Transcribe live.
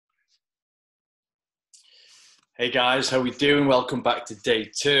Hey guys, how we doing? Welcome back to day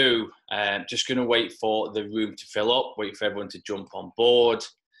two. Just going to wait for the room to fill up, wait for everyone to jump on board.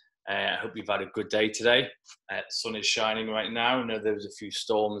 I hope you've had a good day today. The sun is shining right now. I know there was a few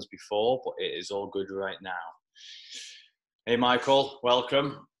storms before, but it is all good right now. Hey Michael,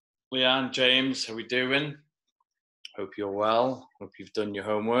 welcome. Leanne, James, how we doing? Hope you're well. Hope you've done your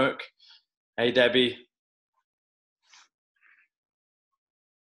homework. Hey Debbie.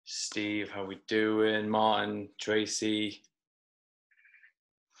 Steve, how we doing? Martin, Tracy,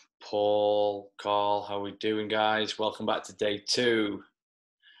 Paul, Carl, how we doing, guys? Welcome back to day two.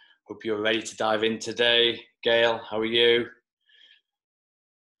 Hope you're ready to dive in today. Gail, how are you?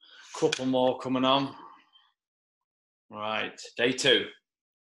 Couple more coming on. Right, day two.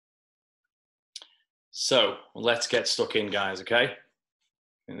 So let's get stuck in, guys, okay?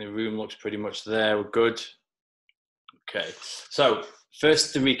 And the room looks pretty much there. We're good. Okay, so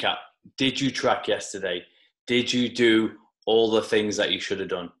first to recap, did you track yesterday? Did you do all the things that you should have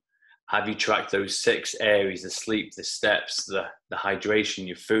done? Have you tracked those 6 areas, the sleep, the steps, the hydration,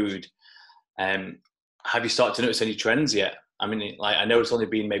 your food? Have you started to notice any trends yet? I mean, like, I know it's only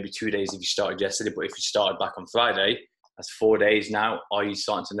been maybe 2 days if you started yesterday, but if you started back on Friday, that's 4 days now. Are you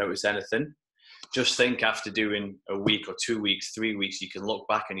starting to notice anything? Just think after doing a week or 2 weeks, 3 weeks, you can look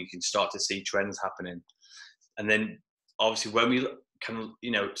back and you can start to see trends happening. And then obviously when we can,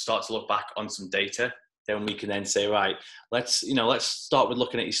 start to look back on some data, then we can then say, right, let's start with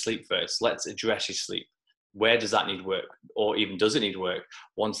looking at your sleep first. Let's address your sleep. Where does that need work? Or even does it need work?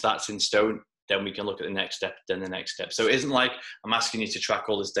 Once that's in stone, then we can look at the next step, then the next step. So it isn't like I'm asking you to track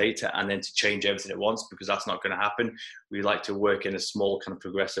all this data and then to change everything at once, because that's not going to happen. We like to work in a small kind of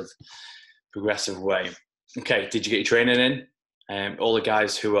progressive way. Okay, did you get your training in? All the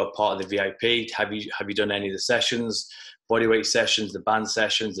guys who are part of the VIP, have you done any of the sessions, bodyweight sessions, the band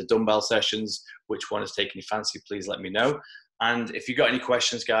sessions, the dumbbell sessions? Which one has taken your fancy? Please let me know. And if you've got any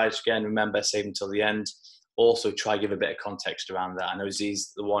questions, guys, again, remember, save until the end. Also, try give a bit of context around that. I know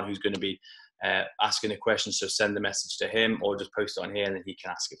Z's the one who's going to be asking a question, so send the message to him or just post it on here and then he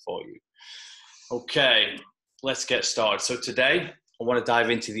can ask it for you. Okay, let's get started. So today, I want to dive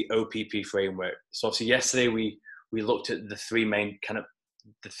into the OPP framework. So obviously yesterday we looked at the three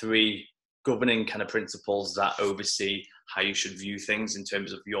governing kind of principles that oversee how you should view things in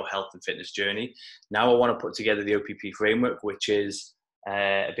terms of your health and fitness journey. Now I want to put together the OPP framework, which is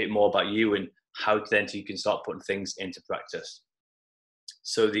a bit more about you and how then you can start putting things into practice.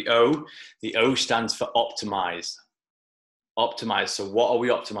 So the O stands for optimize. Optimize. So what are we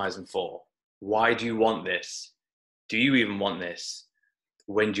optimizing for? Why do you want this? Do you even want this?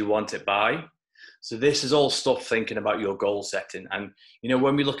 When do you want it by? So this is all stuff thinking about your goal setting. And,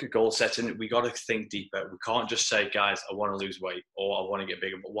 when we look at goal setting, we got to think deeper. We can't just say, guys, I want to lose weight or I want to get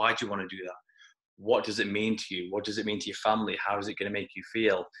bigger. But why do you want to do that? What does it mean to you? What does it mean to your family? How is it going to make you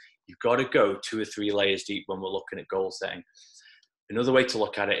feel? You've got to go 2 or 3 layers deep when we're looking at goal setting. Another way to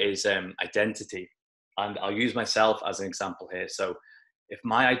look at it is identity. And I'll use myself as an example here. So if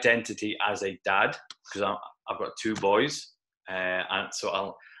my identity as a dad, because I've got 2 boys, and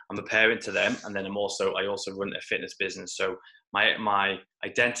so I'm a parent to them, and then I also run a fitness business. So my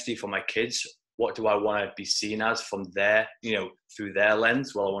identity for my kids, what do I want to be seen as from their, through their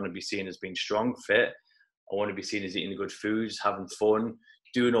lens? Well, I want to be seen as being strong, fit. I want to be seen as eating good foods, having fun,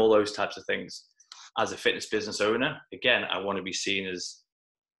 doing all those types of things. As a fitness business owner, again, I want to be seen as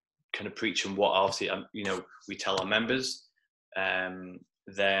kind of preaching what obviously, we tell our members.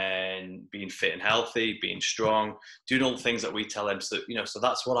 Then being fit and healthy, being strong, doing all the things that we tell them. So, so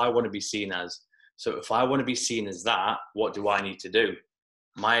that's what I want to be seen as. So if I want to be seen as that, what do I need to do?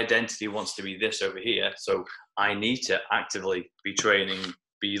 My identity wants to be this over here. So I need to actively be training,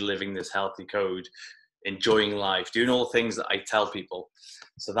 be living this healthy code, enjoying life, doing all the things that I tell people.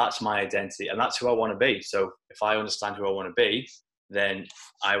 So that's my identity and that's who I want to be. So if I understand who I want to be, then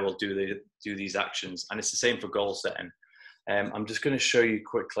I will do these actions. And it's the same for goal setting. I'm just going to show you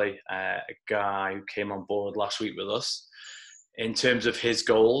quickly a guy who came on board last week with us in terms of his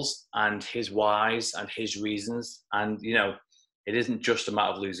goals and his whys and his reasons. And, it isn't just a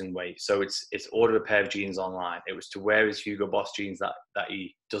matter of losing weight. So it's order a pair of jeans online. It was to wear his Hugo Boss jeans that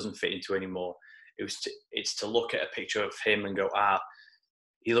he doesn't fit into anymore. It's to look at a picture of him and go,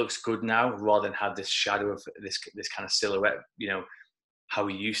 he looks good now, rather than have this shadow of this kind of silhouette, how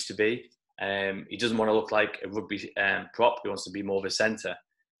he used to be. He doesn't want to look like a rugby prop. He wants to be more of a centre.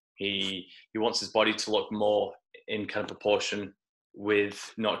 He wants his body to look more in kind of proportion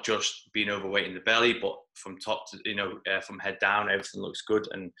with not just being overweight in the belly, but from top to, from head down, everything looks good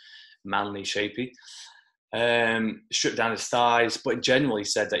and manly, shapy. Stripped down his thighs, but generally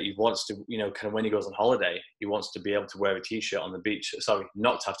said that he wants to, kind of when he goes on holiday, he wants to be able to wear a t-shirt on the beach. Sorry,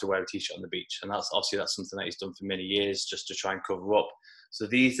 not to have to wear a t-shirt on the beach. And that's something that he's done for many years just to try and cover up. So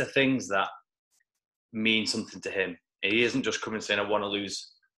these are things that mean something to him. He isn't just coming saying, I want to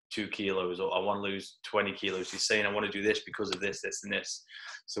lose 2 kilos or I want to lose 20 kilos. He's saying, I want to do this because of this, this, and this.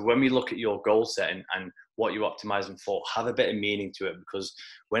 So when we look at your goal setting and what you're optimizing for, have a bit of meaning to it, because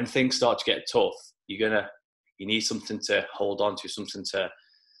when things start to get tough, you need something to hold on to,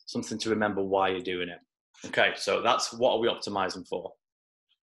 something to remember why you're doing it. Okay, so that's what are we optimizing for.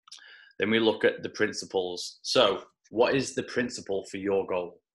 Then we look at the principles. So what is the principle for your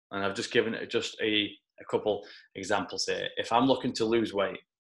goal? And I've just given it just a couple examples here. If I'm looking to lose weight,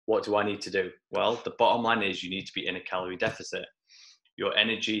 what do I need to do? Well, the bottom line is you need to be in a calorie deficit. Your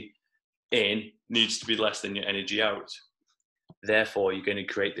energy in needs to be less than your energy out. Therefore, you're going to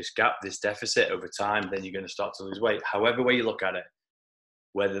create this gap, this deficit over time, then you're going to start to lose weight. However way you look at it,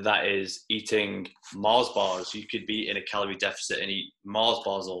 whether that is eating Mars bars, you could be in a calorie deficit and eat Mars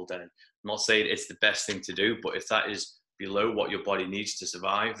bars all day. I'm not saying it's the best thing to do, but if that is below what your body needs to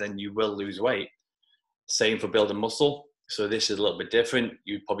survive, then you will lose weight. Same for building muscle. So this is a little bit different.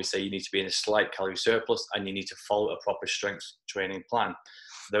 You'd probably say you need to be in a slight calorie surplus and you need to follow a proper strength training plan.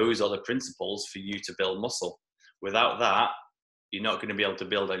 Those are the principles for you to build muscle. Without that, you're not going to be able to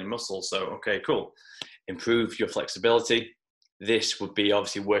build any muscle. So, okay, cool. Improve your flexibility. This would be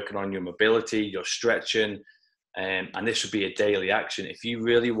obviously working on your mobility, your stretching, and this would be a daily action. If you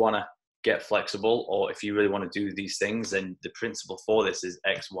really want to get flexible or if you really want to do these things, then the principle for this is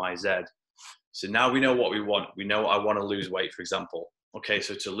X, Y, Z. So now we know what we want. We know I want to lose weight, for example. Okay,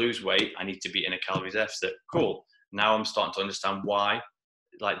 so to lose weight, I need to be in a calorie deficit. Cool. Now I'm starting to understand why,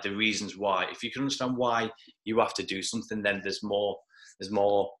 like the reasons why. If you can understand why you have to do something, then there's more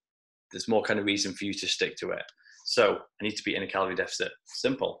kind of reason for you to stick to it. So I need to be in a calorie deficit.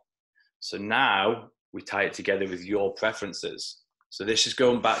 Simple. So now we tie it together with your preferences. So this is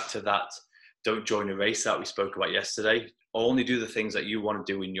going back to that don't join a race that we spoke about yesterday. Only do the things that you want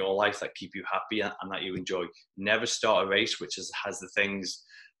to do in your life that keep you happy and that you enjoy. Never start a race which has the things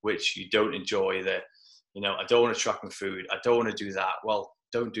which you don't enjoy. I don't want to track my food. I don't want to do that. Well,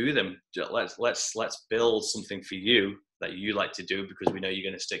 don't do them. Let's build something for you that you like to do because we know you're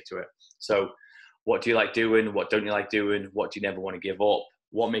going to stick to it. So what do you like doing? What don't you like doing? What do you never want to give up?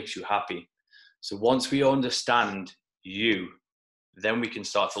 What makes you happy? So once we understand you, then we can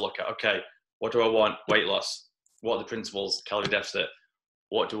start to look at, okay, what do I want? Weight loss. What are the principles? Calorie deficit.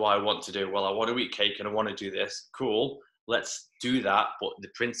 What do I want to do? Well, I want to eat cake and I want to do this. Cool. Let's do that. But the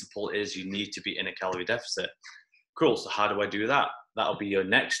principle is you need to be in a calorie deficit. Cool. So how do I do that? That'll be your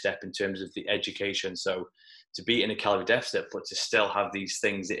next step in terms of the education. So to be in a calorie deficit, but to still have these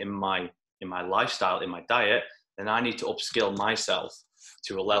things in my lifestyle, in my diet, then I need to upskill myself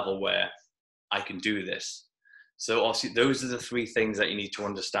to a level where I can do this. So obviously those are the 3 things that you need to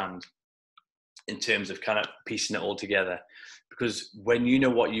understand in terms of kind of piecing it all together. Because when you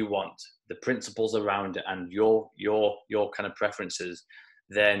know what you want, the principles around it and your kind of preferences,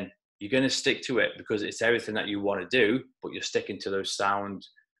 then you're going to stick to it because it's everything that you want to do, but you're sticking to those sound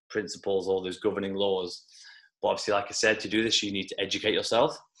principles or those governing laws. But obviously, like I said, to do this, you need to educate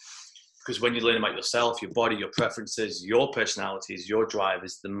yourself. Because when you learn about yourself, your body, your preferences, your personalities, your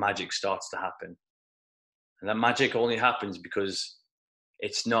drivers, the magic starts to happen. And that magic only happens because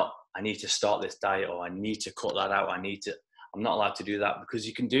it's not, I need to start this diet or I need to cut that out. I'm not allowed to do that, because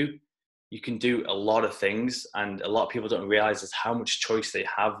you can do a lot of things, and a lot of people don't realize is how much choice they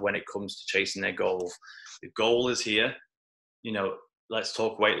have when it comes to chasing their goal. The goal is here. Let's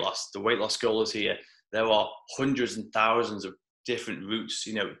talk weight loss. The weight loss goal is here. There are hundreds and thousands of different routes,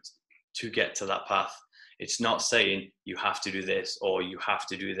 to get to that path. It's not saying you have to do this or you have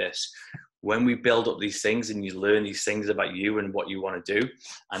to do this. When we build up these things and you learn these things about you and what you want to do,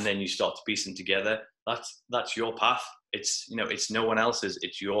 and then you start to piece them together, that's your path. It's no one else's,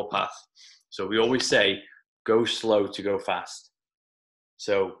 it's your path. So we always say, go slow to go fast.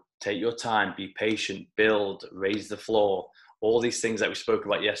 So take your time, be patient, build, raise the floor, all these things that we spoke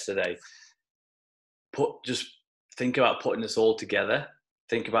about yesterday. Just think about putting this all together.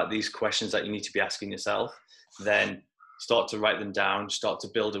 Think about these questions that you need to be asking yourself. Then start to write them down, start to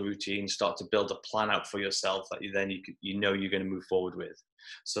build a routine, start to build a plan out for yourself that you're going to move forward with.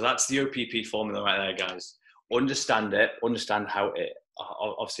 So that's the OPP formula right there, guys. Understand it, understand how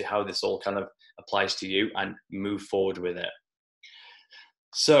this all kind of applies to you, and move forward with it.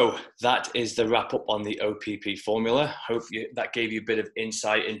 So that is the wrap up on the OPP formula. Hope that gave you a bit of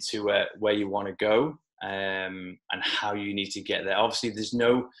insight into where you want to go and how you need to get there. Obviously,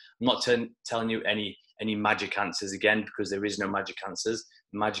 I'm not telling you any any magic answers again, because there is no magic answers.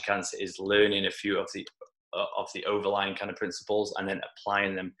 The magic answer is learning a few of the overlying kind of principles and then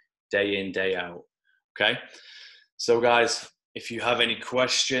applying them day in, day out. Okay. So guys, if you have any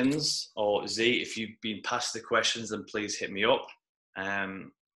questions, or Z, if you've been past the questions, then please hit me up.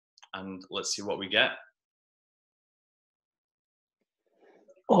 And let's see what we get.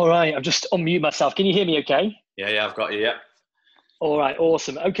 All right, I've just unmuted myself. Can you hear me okay? Yeah, I've got you, yeah. All right,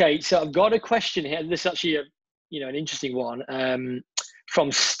 awesome. Okay, so I've got a question here. This is actually an interesting one from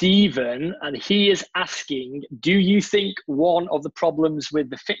Stephen, and he is asking, do you think one of the problems with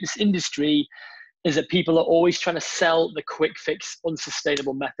the fitness industry is that people are always trying to sell the quick fix,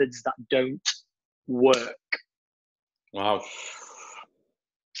 unsustainable methods that don't work? Wow.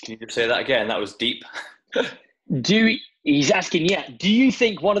 Can you just say that again? That was deep. He's asking, do you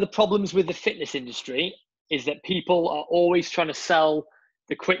think one of the problems with the fitness industry is that people are always trying to sell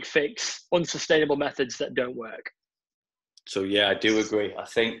the quick fix, unsustainable methods that don't work? So yeah, I do agree. I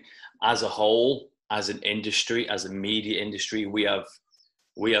think as a whole, as an industry, as a media industry, we have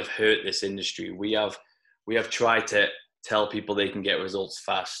hurt this industry. We have tried to tell people they can get results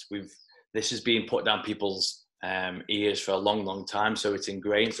fast. This has been put down people's ears for a long time, so it's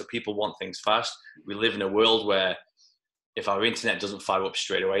ingrained. So people want things fast. We live in a world where if our internet doesn't fire up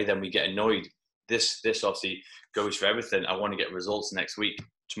straight away, then we get annoyed. This obviously goes for everything. I want to get results next week,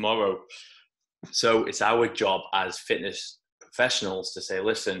 tomorrow. So it's our job as fitness professionals to say,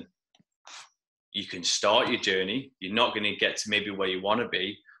 listen, you can start your journey. You're not going to get to maybe where you want to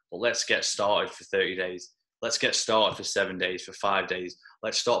be, but let's get started for 30 days. Let's get started for 7 days, for 5 days.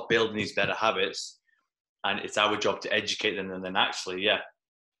 Let's start building these better habits. And it's our job to educate them. And then actually,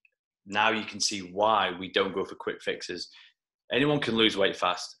 now you can see why we don't go for quick fixes. Anyone can lose weight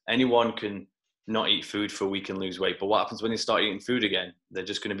fast. Anyone can not eat food for a week and lose weight. But what happens when they start eating food again? They're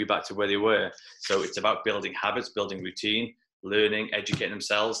just going to be back to where they were. So it's about building habits, building routine, learning, educating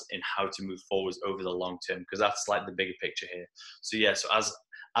themselves in how to move forwards over the long term, because that's like the bigger picture here. So so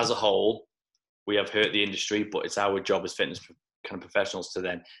as a whole, we have hurt the industry, but it's our job as fitness kind of professionals to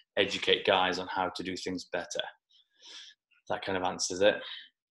then educate guys on how to do things better. That kind of answers it.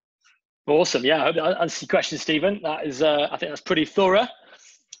 Awesome. Yeah, I hope that answers your question, Stephen. That is, I think that's pretty thorough.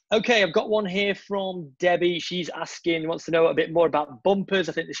 Okay, I've got one here from Debbie. She's asking, wants to know a bit more about bumpers.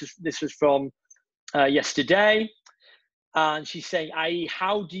 I think this was from yesterday. And she's saying,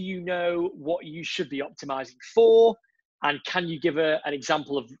 how do you know what you should be optimizing for? And can you give an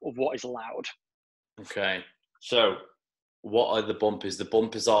example of what is allowed? Okay, so what are the bumpers? The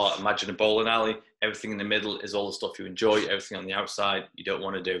bumpers are, imagine a bowling alley. Everything in the middle is all the stuff you enjoy. Everything on the outside you don't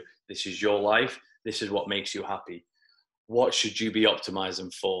want to do. This is your life. This is what makes you happy. What should you be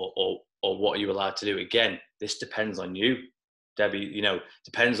optimizing for, or what are you allowed to do? Again, this depends on you, Debbie.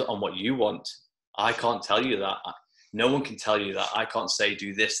 Depends on what you want. I can't tell you that. No one can tell you that. I can't say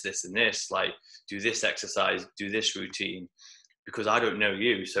do this, this, and this. Like do this exercise, do this routine, because I don't know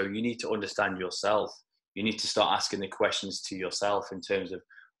you. So you need to understand yourself. You need to start asking the questions to yourself in terms of,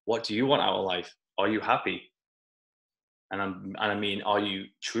 what do you want out of life? Are you happy? And I mean, are you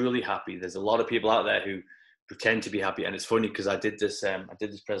truly happy? There's a lot of people out there who pretend to be happy. And it's funny because I did this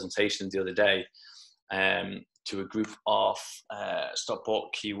presentation the other day to a group of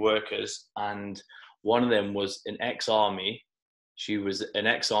Stockport key workers. And one of them was an ex-army. She was an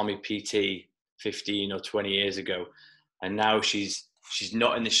ex-army PT 15 or 20 years ago. And now she's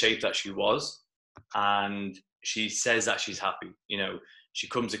not in the shape that she was. And she says that she's happy. She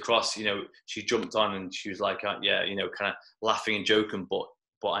comes across, she jumped on and she was like, kind of laughing and joking,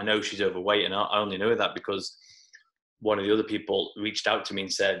 but I know she's overweight. And I only know that because one of the other people reached out to me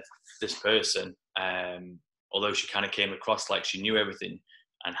and said, this person, although she kind of came across like she knew everything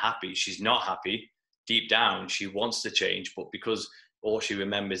and happy, she's not happy. Deep down, she wants to change, but because all she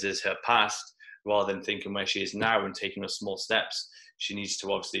remembers is her past, rather than thinking where she is now and taking those small steps, she needs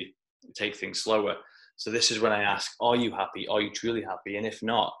to obviously take things slower. So this is when I ask, are you happy? Are you truly happy? And if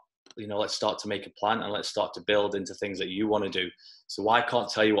not, let's start to make a plan and let's start to build into things that you want to do. So I can't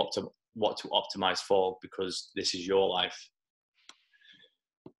tell you what to optimize for, because this is your life.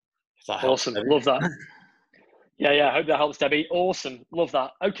 If that helps, awesome. Debbie. Love that. Yeah, I hope that helps, Debbie. Awesome. Love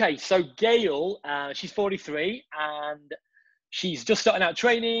that. Okay, so Gail, she's 43 and she's just starting out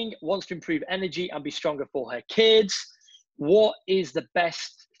training, wants to improve energy and be stronger for her kids. What is the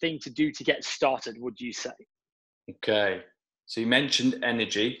best thing to do to get started, would you say? Okay, so you mentioned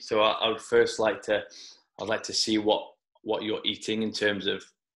energy. So I would first like to see what you're eating in terms of,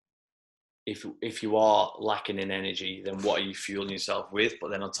 if you are lacking in energy, then what are you fueling yourself with?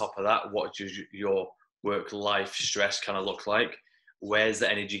 But then on top of that, what does your work life stress kind of look like? Where's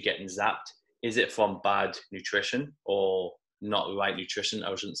the energy getting zapped? is it from bad nutrition or not the right nutrition?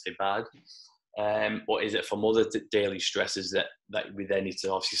 I shouldn't say bad. Or is it from other daily stresses that we then need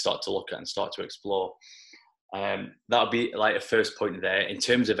to obviously start to look at and start to explore? That'll be like a first point there. In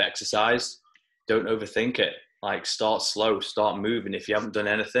terms of exercise, don't overthink it. Like, start slow, start moving. If you haven't done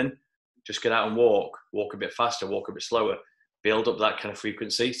anything, just get out and walk a bit faster, walk a bit slower, build up that kind of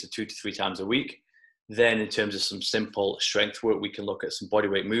frequency. So 2 to 3 times a week. Then in terms of some simple strength work, we can look at some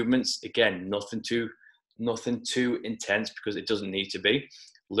bodyweight movements. Again, nothing too intense, because it doesn't need to be.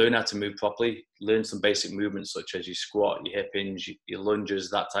 Learn how to move properly, learn some basic movements such as your squat, your hip hinge, your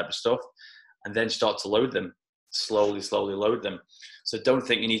lunges, that type of stuff, and then start to load them. Slowly load them. So don't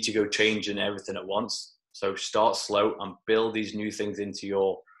think you need to go changing everything at once. So start slow and build these new things into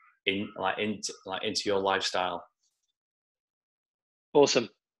your into your lifestyle. Awesome.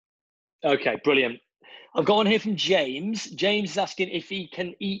 Okay, brilliant. I've got one here from James. James is asking if he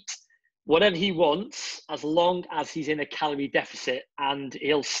can eat whatever he wants as long as he's in a calorie deficit and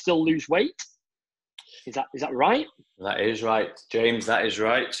he'll still lose weight. Is that right? That is right, James. That is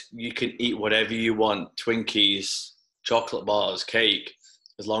right. You can eat whatever you want: Twinkies, chocolate bars, cake.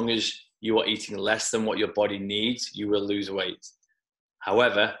 As long as you are eating less than what your body needs, you will lose weight.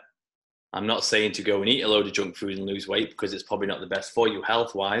 However, I'm not saying to go and eat a load of junk food and lose weight, because it's probably not the best for you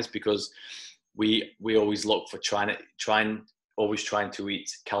health-wise, because we always look for trying to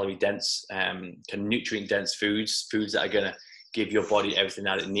eat calorie dense, kind of nutrient dense foods that are going to give your body everything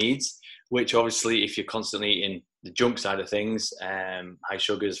that it needs, which obviously if you're constantly eating the junk side of things, high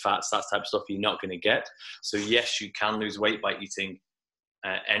sugars, fats, that type of stuff, you're not going to get. So yes, you can lose weight by eating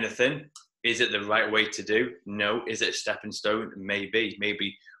anything. Is it the right way to do? No. Is it a stepping stone? Maybe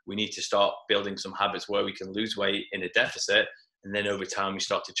we need to start building some habits where we can lose weight in a deficit, and then over time we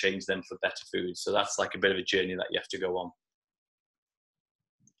start to change them for better foods. So that's like a bit of a journey that you have to go on.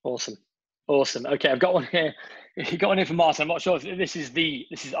 Awesome. Okay, I've got one here. You got one here from Martin. I'm not sure if this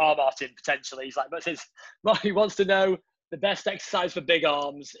is our Martin potentially. He's like, but it says Martin wants to know the best exercise for big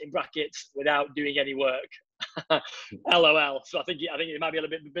arms in brackets without doing any work. LOL. So I think it might be a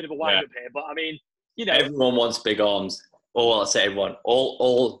bit of a wind up here, but I mean, everyone wants big arms. Well, I say everyone.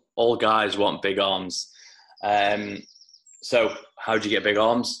 All guys want big arms. So how do you get big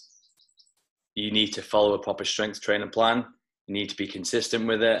arms? You need to follow a proper strength training plan. You need to be consistent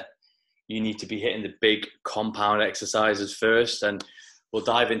with it. You need to be hitting the big compound exercises first. And we'll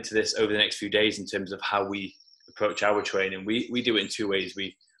dive into this over the next few days in terms of how we approach our training. We do it in 2 ways.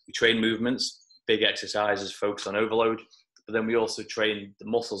 We train movements, big exercises, focus on overload, but then we also train the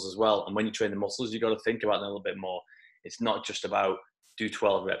muscles as well. And when you train the muscles, you've got to think about them a little bit more. It's not just about do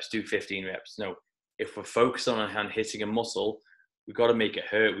 12 reps, do 15 reps. No, if we're focused on hitting a muscle, we've got to make it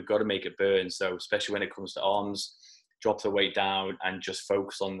hurt. We've got to make it burn. So especially when it comes to arms, drop the weight down and just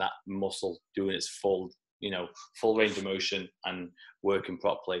focus on that muscle doing its full range of motion and working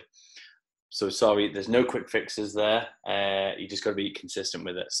properly. So sorry, there's no quick fixes there. You just got to be consistent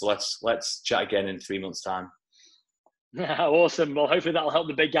with it. So let's chat again in 3 months' time. Awesome. Well, hopefully that'll help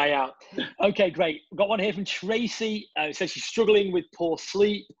the big guy out. Okay, great. We've got one here from Tracy. It says she's struggling with poor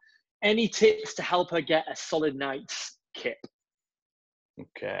sleep. Any tips to help her get a solid night's kip?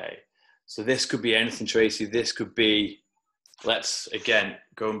 Okay. So this could be anything, Tracy. This could be,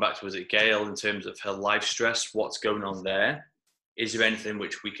 going back to, was it Gail, in terms of her life stress, what's going on there? Is there anything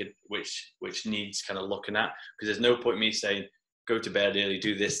which needs kind of looking at? Because there's no point me saying, go to bed early,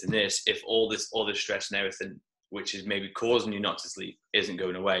 do this and this, if all this stress and everything, which is maybe causing you not to sleep, isn't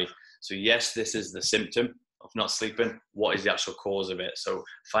going away. So yes, this is the symptom of not sleeping. What is the actual cause of it? So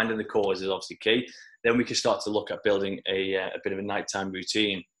finding the cause is obviously key. Then we can start to look at building a bit of a nighttime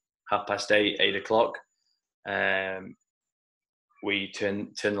routine. 8:30, 8 o'clock. We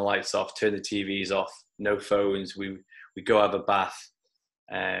turn the lights off, turn the TVs off, no phones. We go have a bath.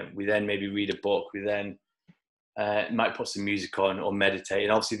 We then maybe read a book. We then might put some music on or meditate.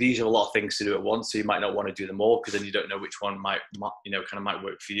 And obviously these are a lot of things to do at once, so you might not want to do them all, because then you don't know which one might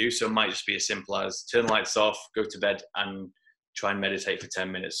work for you. So it might just be as simple as turn the lights off, go to bed and try and meditate for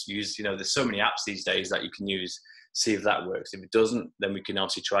 10 minutes. There's so many apps these days that you can use. See if that works. If it doesn't, then we can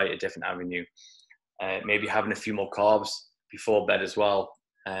obviously try a different avenue. Maybe having a few more carbs before bed as well.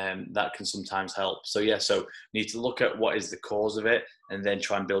 That can sometimes help. So need to look at what is the cause of it, and then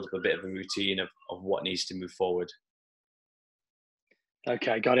try and build up a bit of a routine of what needs to move forward.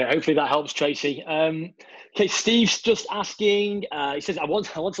 Okay, got it. Hopefully that helps, Tracy. Okay, Steve's just asking. He says, "I want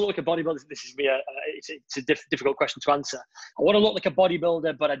to look like a bodybuilder." This is it's a difficult question to answer. I want to look like a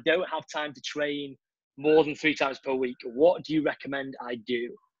bodybuilder, but I don't have time to train more than 3 times per week. What do you recommend I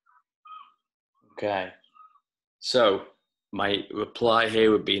do? Okay, so my reply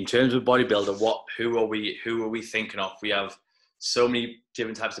here would be, in terms of bodybuilder, who are we thinking of? We have so many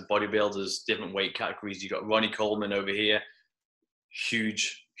different types of bodybuilders, different weight categories. You've got Ronnie Coleman over here,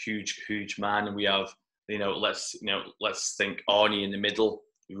 huge man, and we have, let's think Arnie in the middle,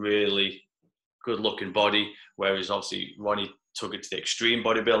 really good looking body, whereas obviously Ronnie took it to the extreme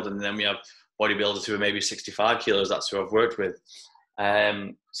bodybuilding, and then we have bodybuilders who are maybe 65 kilos. That's who I've worked with.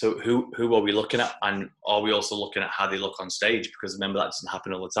 So who are we looking at, and are we also looking at how they look on stage? Because remember, that doesn't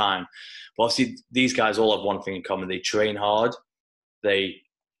happen all the time. But obviously these guys all have one thing in common: they train hard, they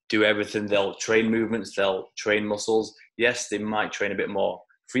do everything. They'll train movements, they'll train muscles. Yes, they might train a bit more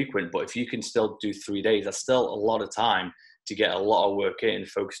frequent, but if you can still do 3 days, that's still a lot of time to get a lot of work in and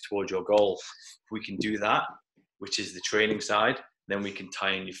focus towards your goal. If we can do that, which is the training side, then we can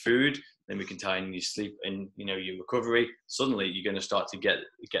tie in your food, then we can tie in your sleep and your recovery. Suddenly you're going to start to get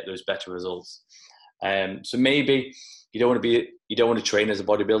those better results. So maybe you don't want to train as a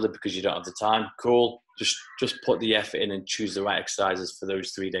bodybuilder because you don't have the time. Cool. Just put the effort in and choose the right exercises for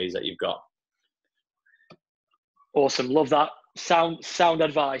those 3 days that you've got. Awesome. Love that. Sound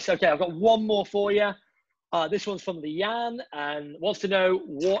advice. Okay, I've got one more for you. This one's from Leanne and wants to know,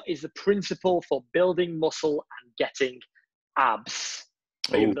 what is the principle for building muscle and getting abs?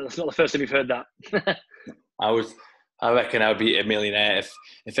 That's not the first time you've heard that. I reckon I would be a millionaire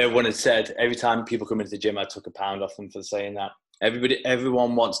if everyone had said, every time people come into the gym, I took a pound off them for saying that.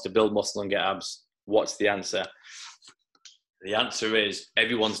 Everyone wants to build muscle and get abs. What's the answer? The answer is,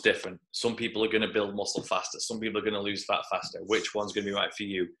 everyone's different. Some people are going to build muscle faster. Some people are going to lose fat faster. Which one's going to be right for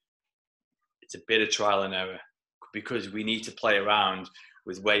you? It's a bit of trial and error, because we need to play around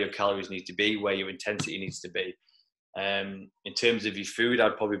with where your calories need to be, where your intensity needs to be. In terms of your food,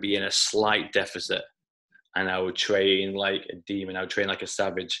 I'd probably be in a slight deficit, and I would train like a demon. I would train like a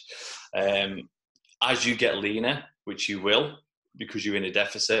savage. As you get leaner, which you will, because you're in a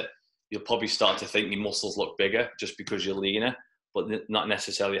deficit, you'll probably start to think your muscles look bigger just because you're leaner, but not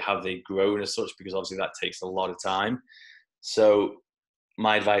necessarily have they grown as such, because obviously that takes a lot of time. So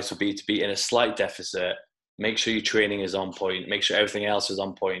my advice would be to be in a slight deficit, make sure your training is on point, make sure everything else is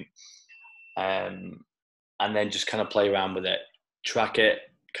on point, and then just kind of play around with it, track it,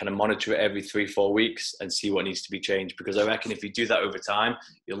 kind of monitor it every 3-4 weeks and see what needs to be changed. Because I reckon if you do that over time,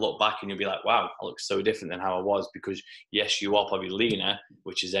 you'll look back and you'll be like, wow, I look so different than how I was, because yes, you are probably leaner,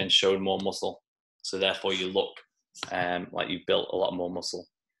 which is then showing more muscle. So therefore you look like you've built a lot more muscle,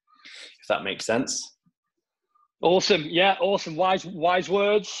 if that makes sense. Awesome. Yeah, awesome. Wise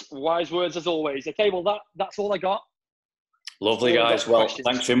words as always. Okay, well that's all I got. Lovely, guys. Well,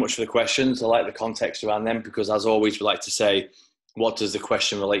 thanks very much for the questions. I like the context around them, because as always, we like to say, what does the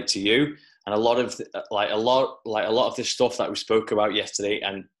question relate to you? And a lot of this stuff that we spoke about yesterday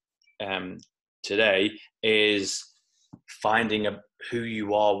and today is finding who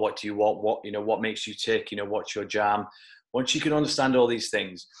you are, what do you want, what makes you tick, what's your jam. Once you can understand all these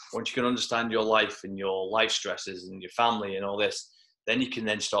things, once you can understand your life and your life stresses and your family and all this, then you can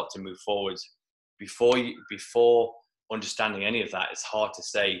then start to move forward. Before understanding any of that, it's hard to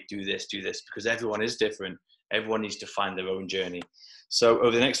say, do this, because everyone is different. Everyone needs to find their own journey. So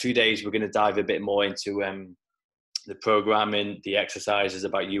over the next few days, we're going to dive a bit more into the programming, the exercises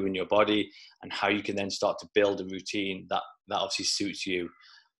about you and your body, and how you can then start to build a routine that obviously suits you.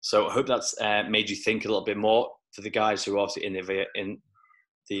 So I hope that's made you think a little bit more. For the guys who are obviously in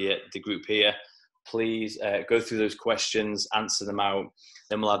the group here, please go through those questions, answer them out.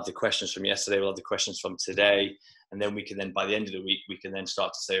 Then we'll have the questions from yesterday, we'll have the questions from today, and then we can then, by the end of the week, we can then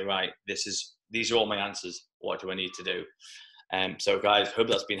start to say, right, these are all my answers. What do I need to do? So guys, hope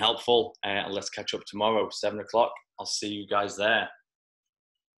that's been helpful. Let's catch up tomorrow, 7 o'clock. I'll see you guys there.